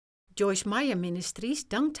Joyce Meyer Ministries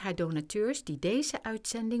dankt haar donateurs die deze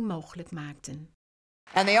uitzending mogelijk maakten.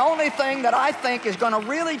 And the only thing that I think is going to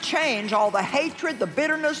really change all the hatred, the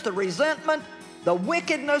bitterness, the resentment, the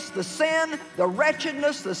wickedness, the sin, the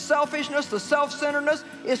wretchedness, the selfishness, the self-centeredness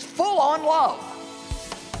is full-on love.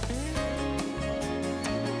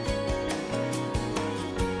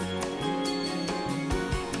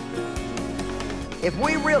 If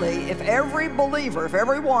every believer, if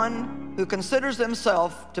everyone who considers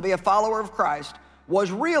themselves to be a follower of Christ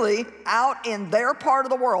was really out in their part of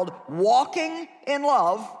the world walking in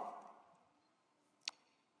love,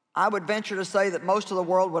 I would venture to say that most of the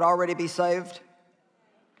world would already be saved.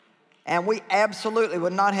 And we absolutely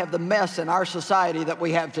would not have the mess in our society that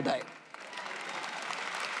we have today.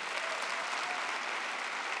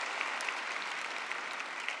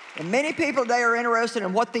 And many people today are interested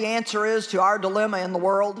in what the answer is to our dilemma in the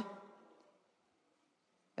world.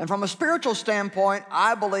 And from a spiritual standpoint,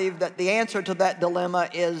 I believe that the answer to that dilemma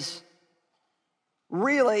is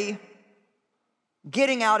really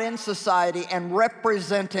getting out in society and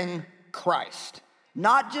representing Christ.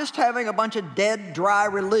 Not just having a bunch of dead, dry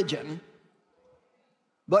religion,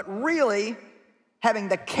 but really having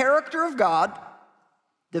the character of God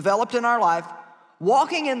developed in our life,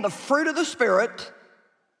 walking in the fruit of the Spirit,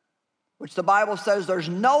 which the Bible says there's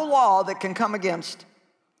no law that can come against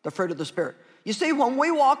the fruit of the Spirit. You see, when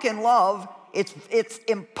we walk in love, it's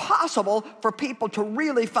impossible for people to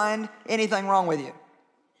really find anything wrong with you.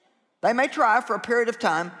 They may try for a period of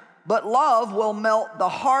time, but love will melt the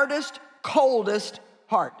hardest, coldest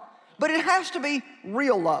heart. But it has to be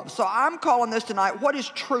real love. So I'm calling this tonight, what is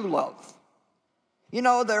true love? You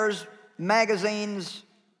know, there's magazines,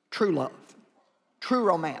 true love, true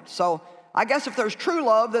romance. So I guess if there's true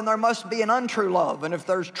love, then there must be an untrue love. And if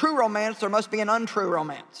there's true romance, there must be an untrue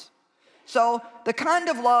romance. So the kind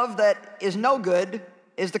of love that is no good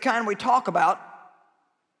is the kind we talk about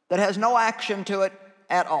that has no action to it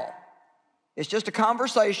at all. It's just a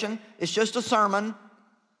conversation. It's just a sermon.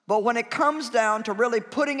 But when it comes down to really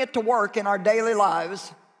putting it to work in our daily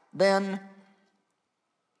lives, then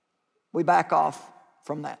we back off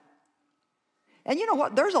from that. And you know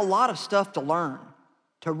what? There's a lot of stuff to learn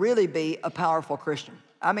to really be a powerful Christian.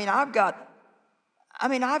 I mean, I've got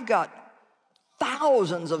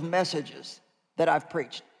thousands of messages that I've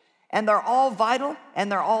preached. And they're all vital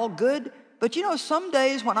and they're all good. But you know, some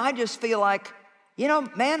days when I just feel like, you know,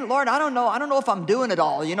 man, Lord, I don't know if I'm doing it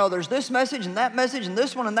all. You know, there's this message and that message and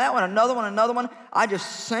this one and that one, another one, another one. I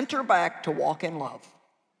just center back to walk in love.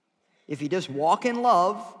 If you just walk in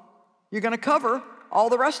love, you're going to cover all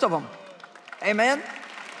the rest of them. Amen?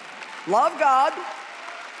 Love God.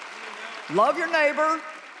 Love your neighbor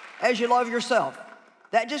as you love yourself.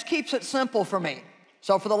 That just keeps it simple for me.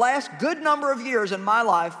 So for the last good number of years in my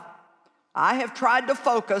life, I have tried to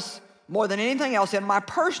focus more than anything else in my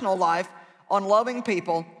personal life on loving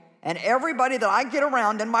people and everybody that I get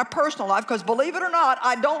around in my personal life, because believe it or not,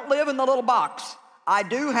 I don't live in the little box. I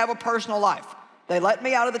do have a personal life. They let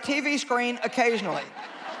me out of the TV screen occasionally.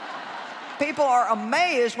 People are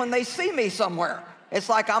amazed when they see me somewhere. It's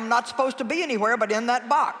like I'm not supposed to be anywhere but in that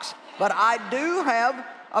box. But I do have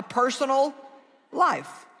a personal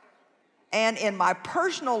life. And in my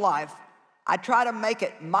personal life, I try to make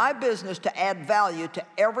it my business to add value to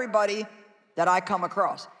everybody that I come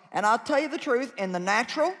across. And I'll tell you the truth, in the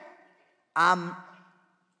natural, I'm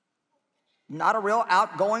not a real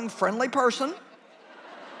outgoing, friendly person.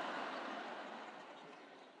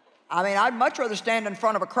 I mean, I'd much rather stand in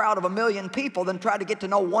front of a crowd of 1 million people than try to get to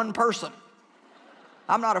know one person.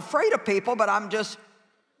 I'm not afraid of people, but I'm just,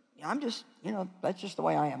 you know, that's just the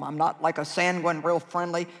way I am. I'm not like a sanguine, real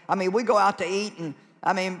friendly. I mean, we go out to eat, and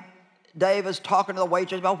I mean, Dave is talking to the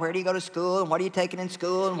waitress about where do you go to school, and what are you taking in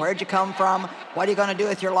school, and where'd you come from, what are you going to do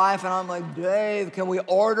with your life? And I'm like, Dave, can we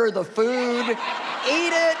order the food,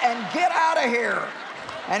 eat it, and get out of here?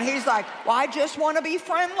 And he's like, well, I just want to be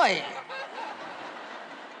friendly.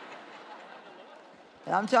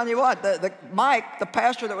 And I'm telling you what, Mike, the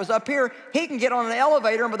pastor that was up here, he can get on an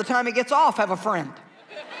elevator, and by the time he gets off, have a friend.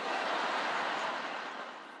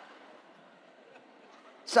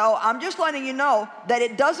 So I'm just letting you know that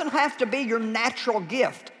it doesn't have to be your natural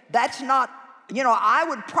gift. That's not, you know, I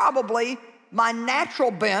would probably, my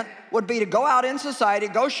natural bent would be to go out in society,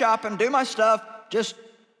 go shopping, do my stuff, just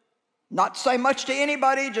not say much to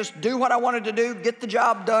anybody, just do what I wanted to do, get the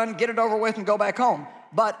job done, get it over with, and go back home.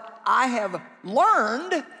 But I have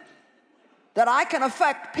learned that I can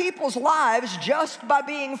affect people's lives just by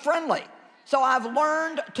being friendly. So I've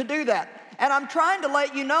learned to do that. And I'm trying to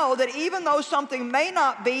let you know that even though something may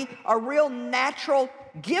not be a real natural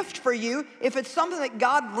gift for you. If it's something that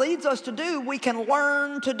God leads us to do, we can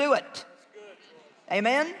learn to do it.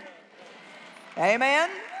 Amen? Amen?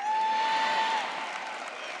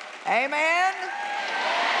 Amen?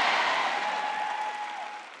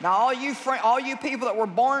 Now, all you people that were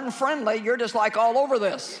born friendly, you're just like all over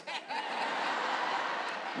this.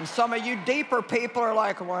 And some of you deeper people are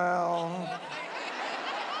like, well,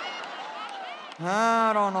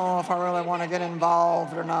 I don't know if I really want to get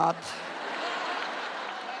involved or not.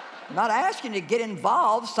 I'm not asking you to get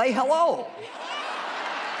involved. Say hello.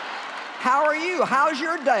 How are you? How's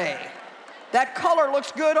your day? That color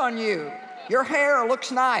looks good on you. Your hair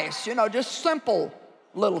looks nice. You know, just simple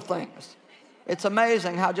little things. It's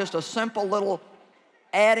amazing how just a simple little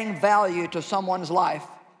adding value to someone's life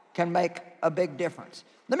can make a big difference.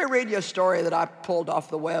 Let me read you a story that I pulled off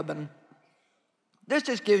the web, and this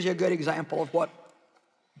just gives you a good example of what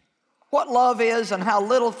love is and how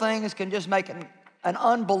little things can just make an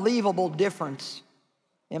unbelievable difference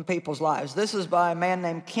in people's lives. This is by a man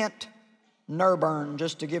named Kent Nurburn,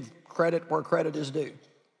 just to give credit where credit is due.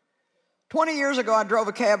 20 years ago, I drove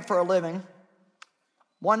a cab for a living.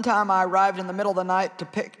 One time I arrived in the middle of the night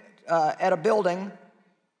at a building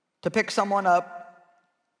to pick someone up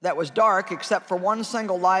that was dark except for one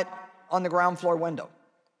single light on the ground floor window.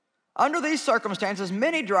 Under these circumstances,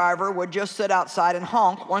 many drivers would just sit outside and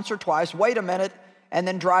honk once or twice, wait a minute, and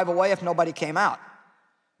then drive away if nobody came out.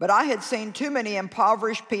 But I had seen too many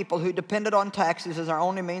impoverished people who depended on taxis as their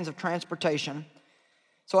only means of transportation.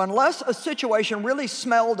 So unless a situation really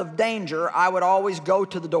smelled of danger, I would always go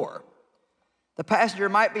to the door. The passenger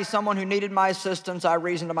might be someone who needed my assistance, I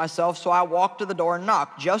reasoned to myself, so I walked to the door and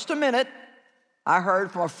knocked. Just a minute, I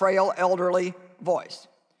heard from a frail, elderly voice.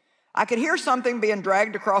 I could hear something being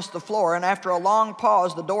dragged across the floor, and after a long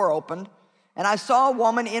pause, the door opened, and I saw a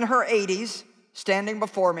woman in her 80s standing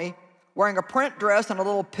before me, wearing a print dress and a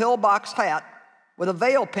little pillbox hat with a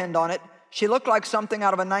veil pinned on it. She looked like something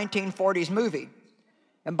out of a 1940s movie.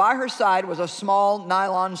 And by her side was a small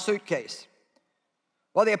nylon suitcase.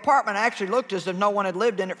 Well, the apartment actually looked as if no one had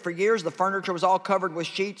lived in it for years. The furniture was all covered with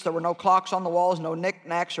sheets. There were no clocks on the walls, no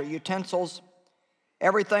knickknacks or utensils.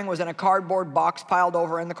 Everything was in a cardboard box piled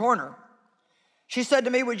over in the corner. She said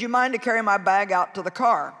to me, "Would you mind to carry my bag out to the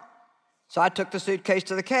car?" So I took the suitcase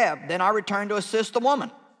to the cab. Then I returned to assist the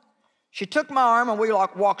woman. She took my arm and we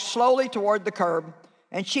walked slowly toward the curb,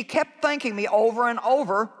 and she kept thanking me over and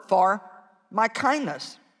over for my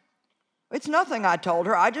kindness. "It's nothing," I told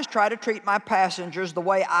her. "I just try to treat my passengers the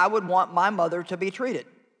way I would want my mother to be treated."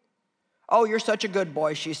 "Oh, you're such a good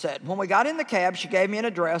boy," she said. When we got in the cab, she gave me an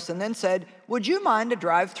address and then said, "Would you mind to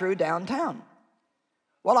drive through downtown?"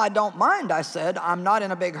 "Well, I don't mind," I said. "I'm not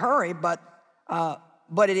in a big hurry, but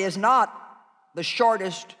it is not the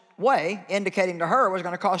shortest way," indicating to her it was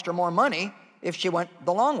going to cost her more money if she went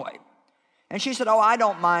the long way. And she said, "Oh, I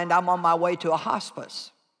don't mind. I'm on my way to a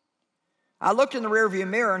hospice." I looked in the rearview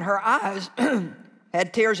mirror, and her eyes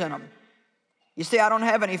had tears in them. "You see, I don't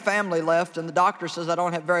have any family left, and the doctor says I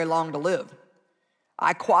don't have very long to live."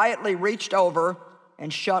 I quietly reached over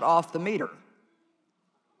and shut off the meter.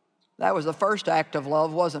 That was the first act of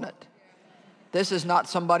love, wasn't it? This is not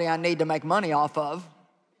somebody I need to make money off of.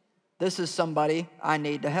 This is somebody I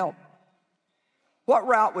need to help. "What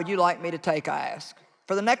route would you like me to take?" I asked.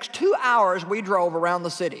 For the next 2 hours, we drove around the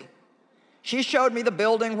city. She showed me the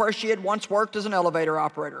building where she had once worked as an elevator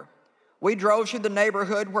operator. We drove through the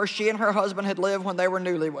neighborhood where she and her husband had lived when they were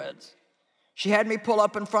newlyweds. She had me pull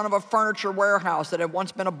up in front of a furniture warehouse that had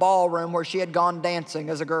once been a ballroom where she had gone dancing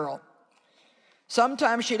as a girl.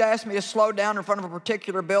 Sometimes she'd ask me to slow down in front of a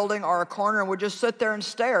particular building or a corner, and would just sit there and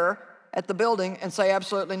stare at the building and say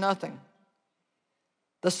absolutely nothing.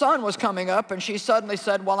 The sun was coming up, and she suddenly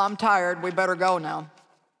said, "Well, I'm tired. We better go now."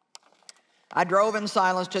 I drove in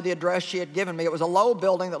silence to the address she had given me. It was a low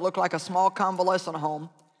building that looked like a small convalescent home.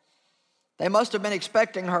 They must have been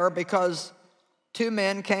expecting her because 2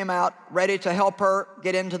 men came out ready to help her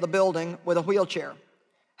get into the building with a wheelchair.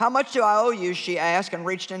 "How much do I owe you?" she asked, and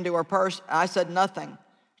reached into her purse. I said, "Nothing."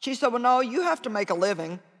 She said, "Well, no, you have to make a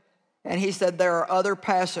living." And he said, "There are other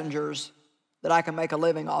passengers that I can make a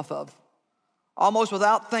living off of." Almost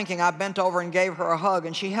without thinking, I bent over and gave her a hug,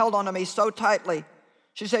 and she held onto me so tightly.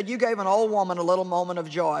 She said, "You gave an old woman a little moment of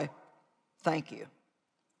joy. Thank you."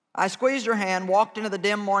 I squeezed her hand, walked into the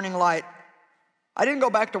dim morning light. I didn't go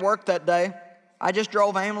back to work that day. I just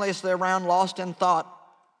drove aimlessly around, lost in thought,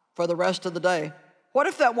 for the rest of the day. What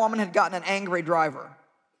if that woman had gotten an angry driver,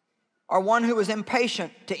 or one who was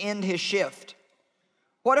impatient to end his shift?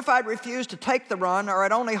 What if I'd refused to take the run, or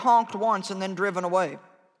I'd only honked once and then driven away?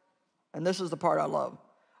 And this is the part I love.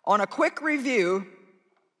 On a quick review,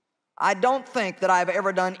 I don't think that I've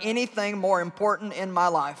ever done anything more important in my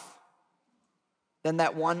life than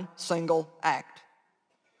that one single act.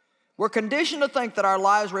 We're conditioned to think that our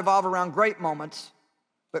lives revolve around great moments,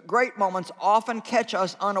 but great moments often catch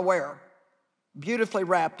us unaware, beautifully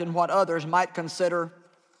wrapped in what others might consider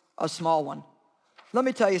a small one. Let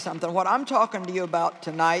me tell you something. What I'm talking to you about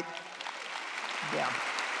tonight,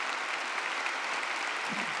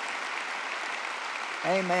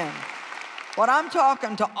 amen. What I'm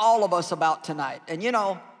talking to all of us about tonight, and you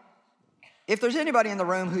know, if there's anybody in the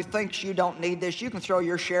room who thinks you don't need this, you can throw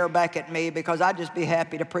your share back at me, because I'd just be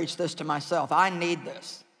happy to preach this to myself. I need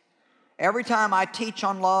this. Every time I teach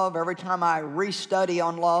on love, every time I restudy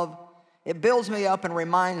on love, it builds me up and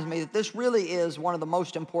reminds me that this really is one of the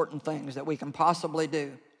most important things that we can possibly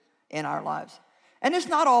do in our lives. And it's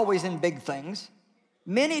not always in big things.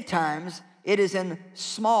 Many times it is in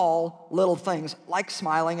small little things, like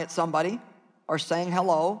smiling at somebody, or saying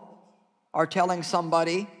hello, or telling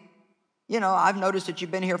somebody, you know, I've noticed that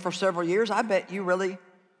you've been here for several years. I bet you really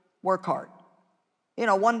work hard. You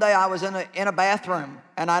know, one day I was in a bathroom,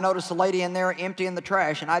 and I noticed a lady in there emptying the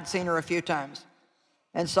trash, and I'd seen her a few times.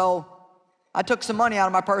 And so I took some money out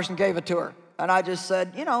of my purse and gave it to her. And I just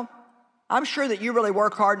said, you know, I'm sure that you really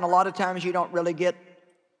work hard, and a lot of times you don't really get,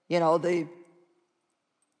 you know, the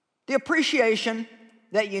appreciation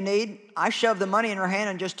that you need. I shoved the money in her hand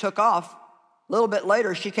and just took off. A little bit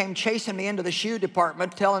later, she came chasing me into the shoe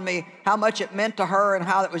department, telling me how much it meant to her and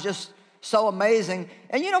how it was just so amazing.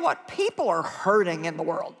 And you know what? People are hurting in the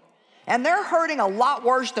world. And they're hurting a lot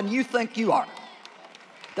worse than you think you are.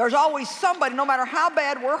 There's always somebody, no matter how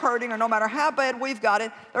bad we're hurting or no matter how bad we've got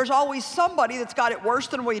it, there's always somebody that's got it worse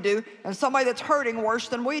than we do and somebody that's hurting worse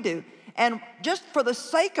than we do. And just for the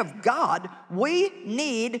sake of God, we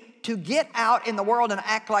need to get out in the world and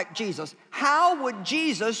act like Jesus. How would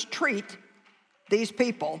Jesus treat these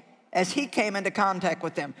people as he came into contact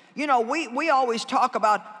with them? You know, we always talk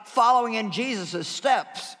about following in Jesus'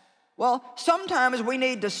 steps. Well, sometimes we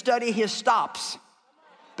need to study his stops,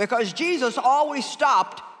 because Jesus always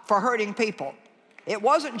stopped for hurting people. It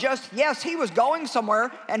wasn't just, yes, he was going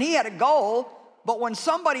somewhere and he had a goal, but when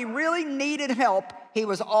somebody really needed help, he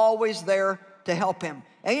was always there to help him.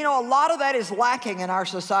 And you know, a lot of that is lacking in our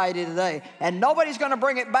society today, and nobody's going to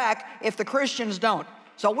bring it back if the Christians don't.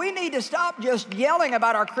 So we need to stop just yelling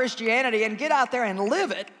about our Christianity and get out there and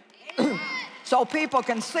live it so people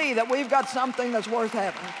can see that we've got something that's worth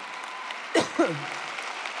having.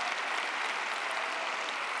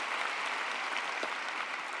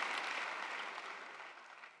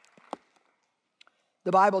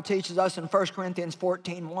 The Bible teaches us in 1 Corinthians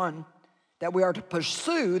 14:1 that we are to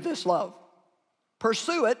pursue this love.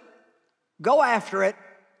 Pursue it, go after it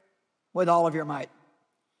with all of your might.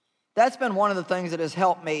 That's been one of the things that has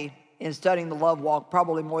helped me in studying the love walk,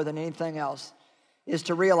 probably more than anything else, is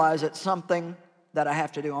to realize it's something that I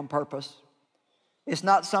have to do on purpose. It's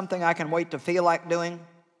not something I can wait to feel like doing.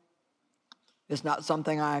 It's not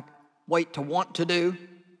something I wait to want to do.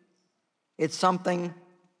 It's something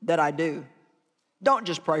that I do. Don't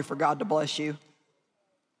just pray for God to bless you.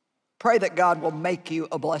 Pray that God will make you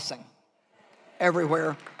a blessing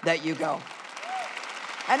everywhere that you go.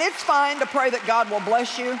 And it's fine to pray that God will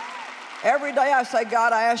bless you. Every day I say,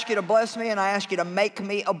 God, I ask you to bless me, and I ask you to make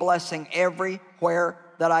me a blessing everywhere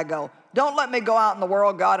that I go. Don't let me go out in the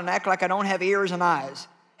world, God, and act like I don't have ears and eyes.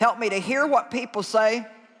 Help me to hear what people say.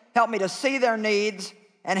 Help me to see their needs,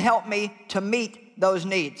 and help me to meet those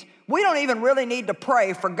needs. We don't even really need to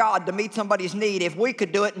pray for God to meet somebody's need if we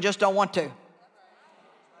could do it and just don't want to.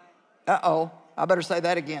 Uh-oh, I better say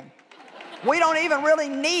that again. We don't even really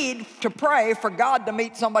need to pray for God to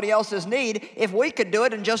meet somebody else's need if we could do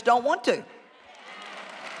it and just don't want to.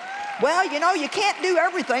 Well, you know, you can't do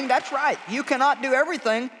everything. That's right. You cannot do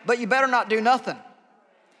everything, but you better not do nothing.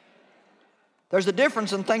 There's a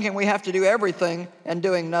difference in thinking we have to do everything and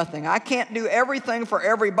doing nothing. I can't do everything for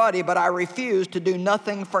everybody, but I refuse to do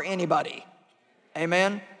nothing for anybody.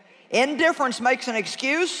 Amen? Indifference makes an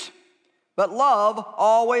excuse, but love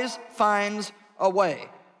always finds a way.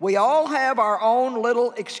 We all have our own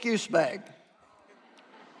little excuse bag.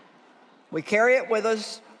 We carry it with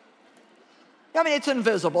us. I mean, it's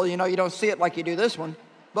invisible. You know, you don't see it like you do this one.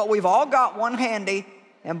 But we've all got one handy.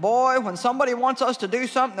 And boy, when somebody wants us to do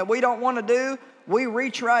something that we don't want to do, we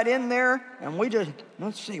reach right in there and we just,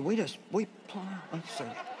 let's see. Let's see.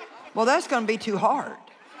 Well, that's going to be too hard.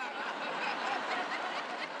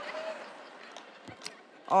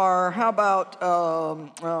 Or how about,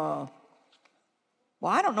 well,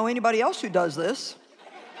 I don't know anybody else who does this.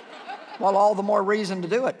 Well, all the more reason to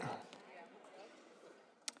do it.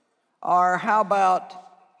 Or how about,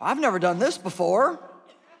 I've never done this before.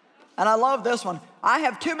 And I love this one. I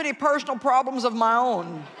have too many personal problems of my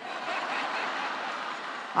own.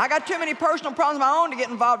 I got too many personal problems of my own to get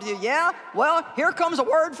involved with you. Yeah? Well, here comes a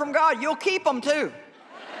word from God. You'll keep them too.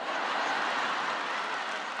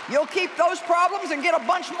 You'll keep those problems and get a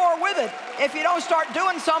bunch more with it if you don't start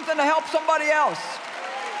doing something to help somebody else.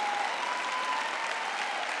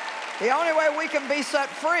 The only way we can be set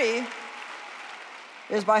free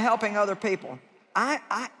is by helping other people.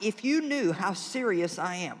 If you knew how serious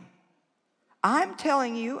I am, I'm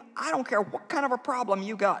telling you, I don't care what kind of a problem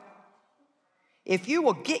you got. If you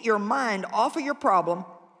will get your mind off of your problem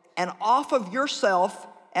and off of yourself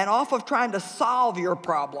and off of trying to solve your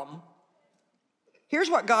problem, here's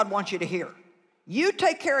what God wants you to hear. You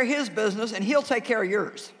take care of His business and He'll take care of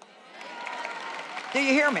yours. Do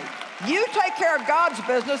you hear me? You take care of God's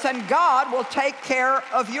business and God will take care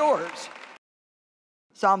of yours.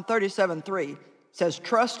 Psalm 37:3 says,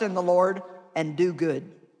 trust in the Lord and do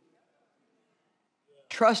good.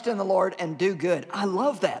 Trust in the Lord and do good. I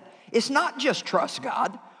love that. It's not just trust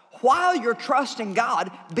God. While you're trusting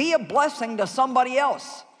God, be a blessing to somebody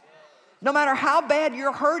else. No matter how bad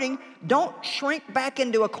you're hurting, don't shrink back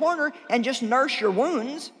into a corner and just nurse your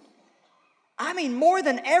wounds. I mean, more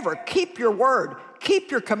than ever, keep your word.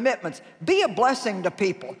 Keep your commitments. Be a blessing to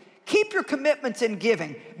people. Keep your commitments in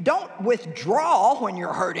giving. Don't withdraw when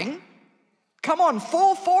you're hurting. Come on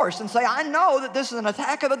full force and say, I know that this is an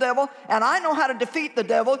attack of the devil, and I know how to defeat the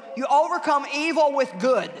devil. You overcome evil with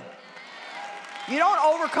good. You don't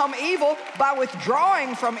overcome evil by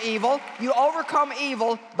withdrawing from evil. You overcome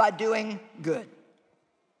evil by doing good.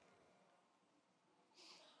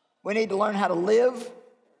 We need to learn how to live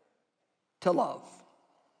to love.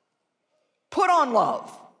 Put on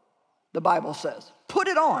love, the Bible says. Put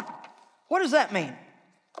it on. What does that mean?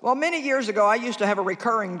 Well, many years ago, I used to have a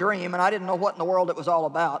recurring dream, and I didn't know what in the world it was all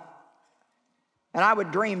about. And I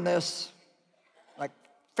would dream this, like,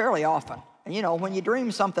 fairly often. And, you know, when you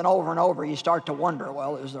dream something over and over, you start to wonder,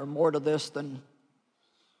 well, is there more to this than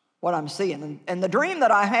what I'm seeing? And the dream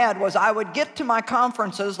that I had was I would get to my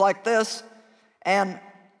conferences like this, and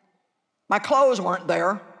my clothes weren't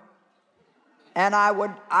there. And I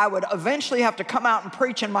would eventually have to come out and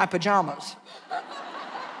preach in my pajamas.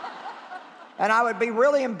 And I would be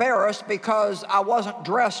really embarrassed because I wasn't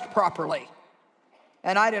dressed properly.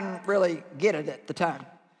 And I didn't really get it at the time.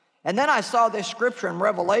 And then I saw this scripture in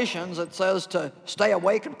Revelations that says to stay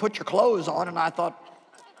awake and put your clothes on. And I thought,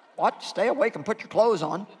 what? Stay awake and put your clothes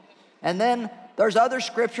on? And then there's other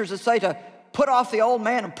scriptures that say to put off the old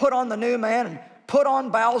man and put on the new man and put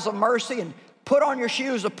on bowels of mercy and put on your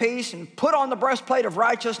shoes of peace and put on the breastplate of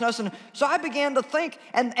righteousness. And so I began to think,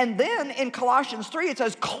 and then in Colossians 3 it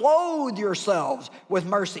says, clothe yourselves with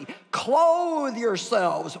mercy. Clothe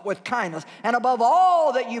yourselves with kindness. And above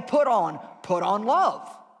all that you put on love.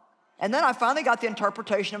 And then I finally got the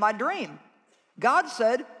interpretation of my dream. God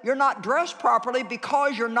said, you're not dressed properly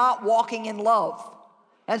because you're not walking in love.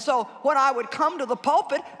 And so when I would come to the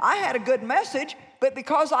pulpit, I had a good message, but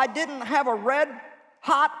because I didn't have a red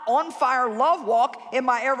hot, on-fire love walk in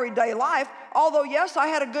my everyday life, although, yes, I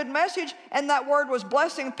had a good message and that word was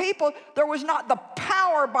blessing people, there was not the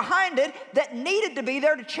power behind it that needed to be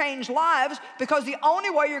there to change lives, because the only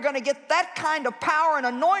way you're going to get that kind of power and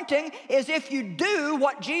anointing is if you do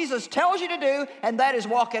what Jesus tells you to do, and that is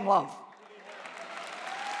walk in love.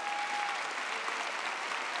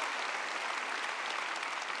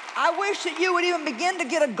 I wish that you would even begin to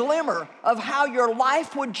get a glimmer of how your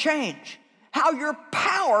life would change, how your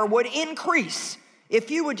power would increase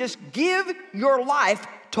if you would just give your life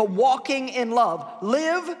to walking in love.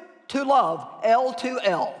 Live to love,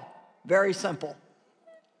 L2L. Very simple.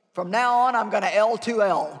 From now on, I'm going to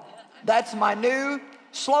L2L. That's my new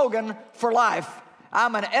slogan for life.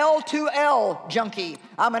 I'm an L2L junkie.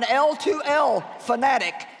 I'm an L2L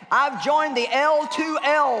fanatic. I've joined the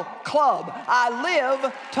L2L club. I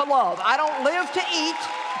live to love. I don't live to eat.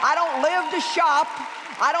 I don't live to shop.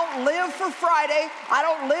 I don't live for Friday. I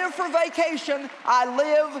don't live for vacation. I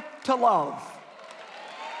live to love.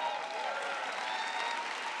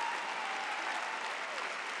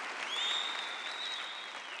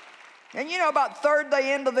 And you know, about third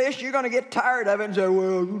day into this, you're going to get tired of it and say,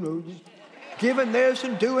 well, you know, just giving this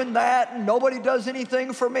and doing that, and nobody does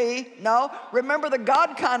anything for me. No, remember, the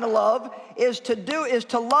God kind of love is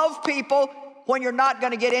to love people when you're not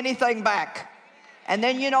going to get anything back. And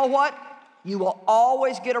then you know what? You will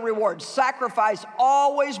always get a reward. Sacrifice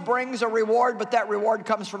always brings a reward, but that reward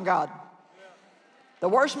comes from God. The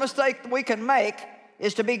worst mistake we can make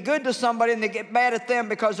is to be good to somebody and to get mad at them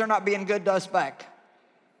because they're not being good to us back.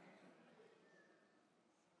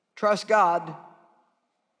 Trust God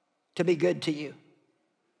to be good to you.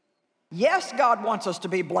 Yes, God wants us to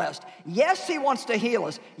be blessed. Yes, He wants to heal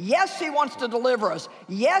us. Yes, He wants to deliver us.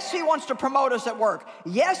 Yes, He wants to promote us at work.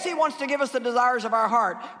 Yes, He wants to give us the desires of our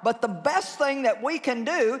heart. But the best thing that we can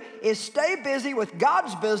do is stay busy with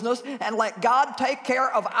God's business and let God take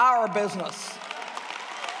care of our business.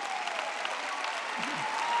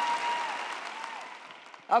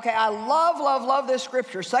 Okay, I love this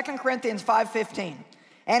scripture, 2 Corinthians 5:15.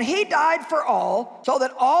 And He died for all, so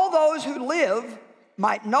that all those who live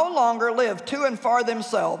might no longer live to and for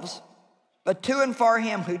themselves, but to and for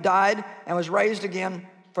Him who died and was raised again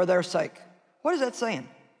for their sake. What is that saying?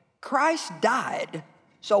 Christ died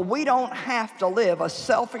so we don't have to live a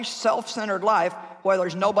selfish, self-centered life where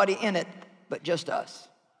there's nobody in it but just us.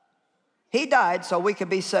 He died so we could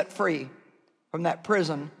be set free from that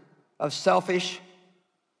prison of selfish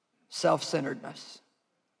self-centeredness.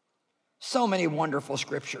 So many wonderful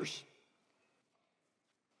scriptures.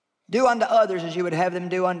 Do unto others as you would have them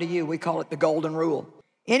do unto you. We call it the golden rule.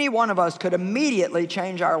 Any one of us could immediately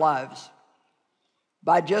change our lives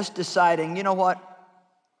by just deciding, you know what?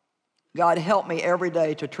 God, help me every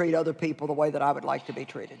day to treat other people the way that I would like to be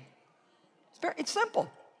treated. It's simple.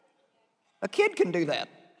 A kid can do that.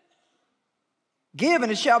 Give and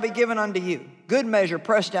it shall be given unto you. Good measure,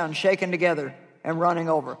 pressed down, shaken together, and running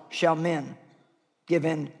over, shall men give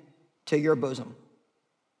in to your bosom.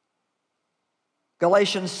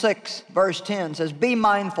 Galatians 6, verse 10 says, be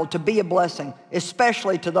mindful to be a blessing,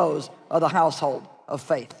 especially to those of the household of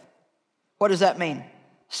faith. What does that mean?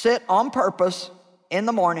 Sit on purpose in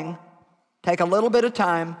the morning, take a little bit of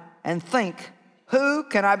time, and think, who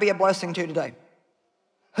can I be a blessing to today?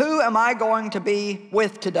 Who am I going to be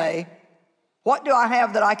with today? What do I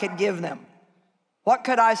have that I could give them? What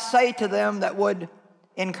could I say to them that would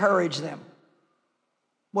encourage them?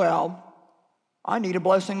 Well, I need a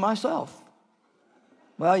blessing myself.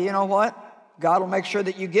 Well, you know what? God will make sure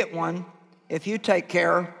that you get one if you take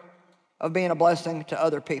care of being a blessing to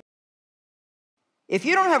other people. If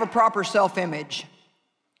you don't have a proper self-image,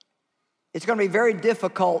 it's going to be very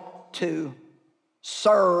difficult to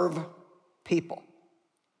serve people.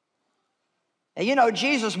 And you know,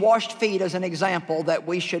 Jesus washed feet as an example that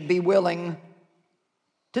we should be willing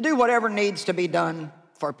to do whatever needs to be done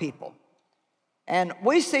for people. And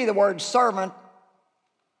we see the word servant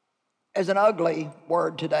as an ugly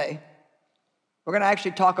word today. We're going to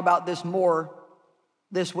actually talk about this more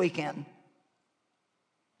this weekend.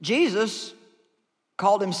 Jesus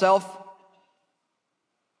called Himself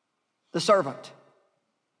the servant.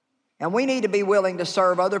 And we need to be willing to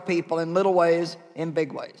serve other people in little ways, in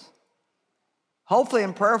big ways. Hopefully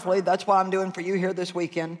and prayerfully, that's what I'm doing for you here this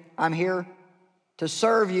weekend. I'm here to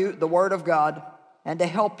serve you the Word of God and to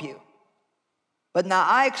help you. But now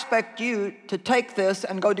I expect you to take this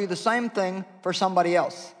and go do the same thing for somebody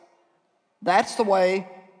else. That's the way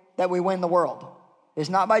that we win the world. It's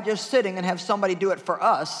not by just sitting and have somebody do it for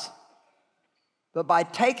us, but by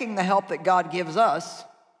taking the help that God gives us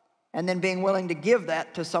and then being willing to give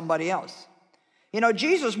that to somebody else. You know,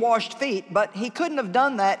 Jesus washed feet, but He couldn't have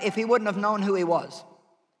done that if He wouldn't have known who He was.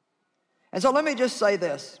 And so let me just say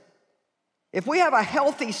this. If we have a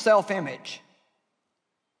healthy self-image,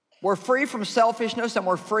 we're free from selfishness and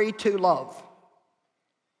we're free to love.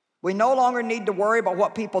 We no longer need to worry about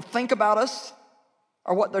what people think about us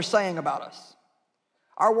or what they're saying about us.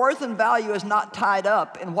 Our worth and value is not tied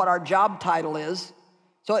up in what our job title is,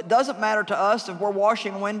 so it doesn't matter to us if we're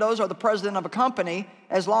washing windows or the president of a company,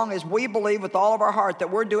 as long as we believe with all of our heart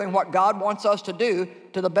that we're doing what God wants us to do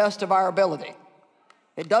to the best of our ability.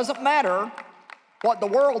 It doesn't matter what the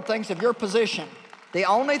world thinks of your position. The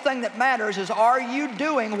only thing that matters is, are you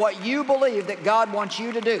doing what you believe that God wants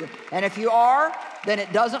you to do? And if you are, then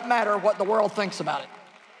it doesn't matter what the world thinks about it.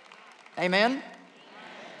 Amen?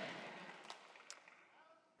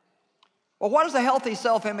 Well, what does a healthy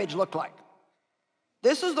self-image look like?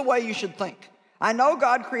 This is the way you should think. I know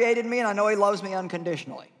God created me and I know He loves me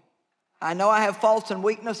unconditionally. I know I have faults and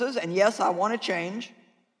weaknesses, and yes, I want to change.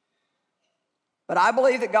 But I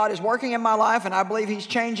believe that God is working in my life, and I believe He's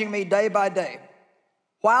changing me day by day.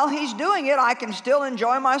 While He's doing it, I can still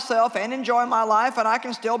enjoy myself and enjoy my life, and I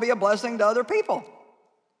can still be a blessing to other people.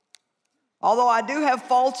 Although I do have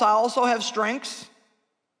faults, I also have strengths.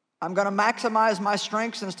 I'm going to maximize my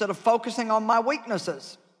strengths instead of focusing on my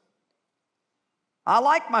weaknesses. I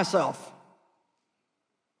like myself.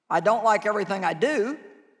 I don't like everything I do,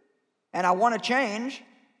 and I want to change,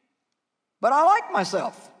 but I like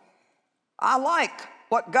myself. I like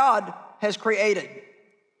what God has created.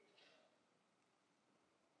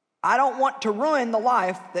 I don't want to ruin the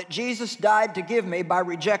life that Jesus died to give me by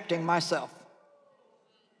rejecting myself.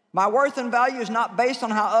 My worth and value is not based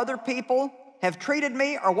on how other people have treated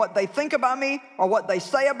me or what they think about me or what they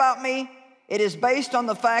say about me. It is based on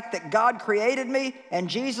the fact that God created me and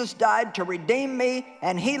Jesus died to redeem me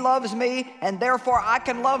and He loves me and therefore I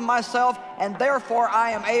can love myself and therefore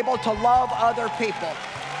I am able to love other people.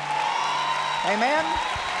 Amen?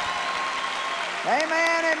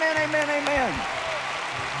 Amen, amen, amen, amen.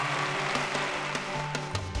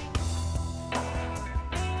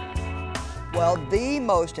 Well, the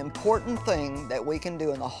most important thing that we can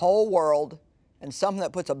do in the whole world, and something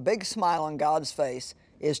that puts a big smile on God's face,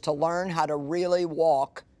 is to learn how to really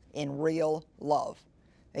walk in real love.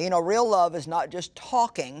 And you know, real love is not just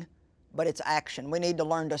talking, but it's action. We need to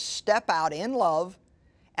learn to step out in love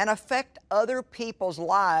and affect other people's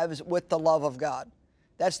lives with the love of God.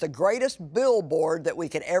 That's the greatest billboard that we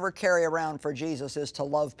could ever carry around for Jesus, is to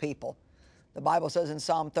love people. The Bible says in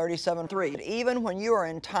Psalm 37:3, even when you are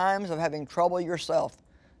in times of having trouble yourself,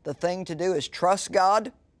 the thing to do is trust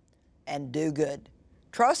God and do good.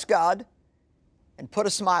 Trust God and put a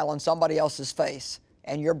smile on somebody else's face,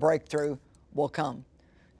 and your breakthrough will come.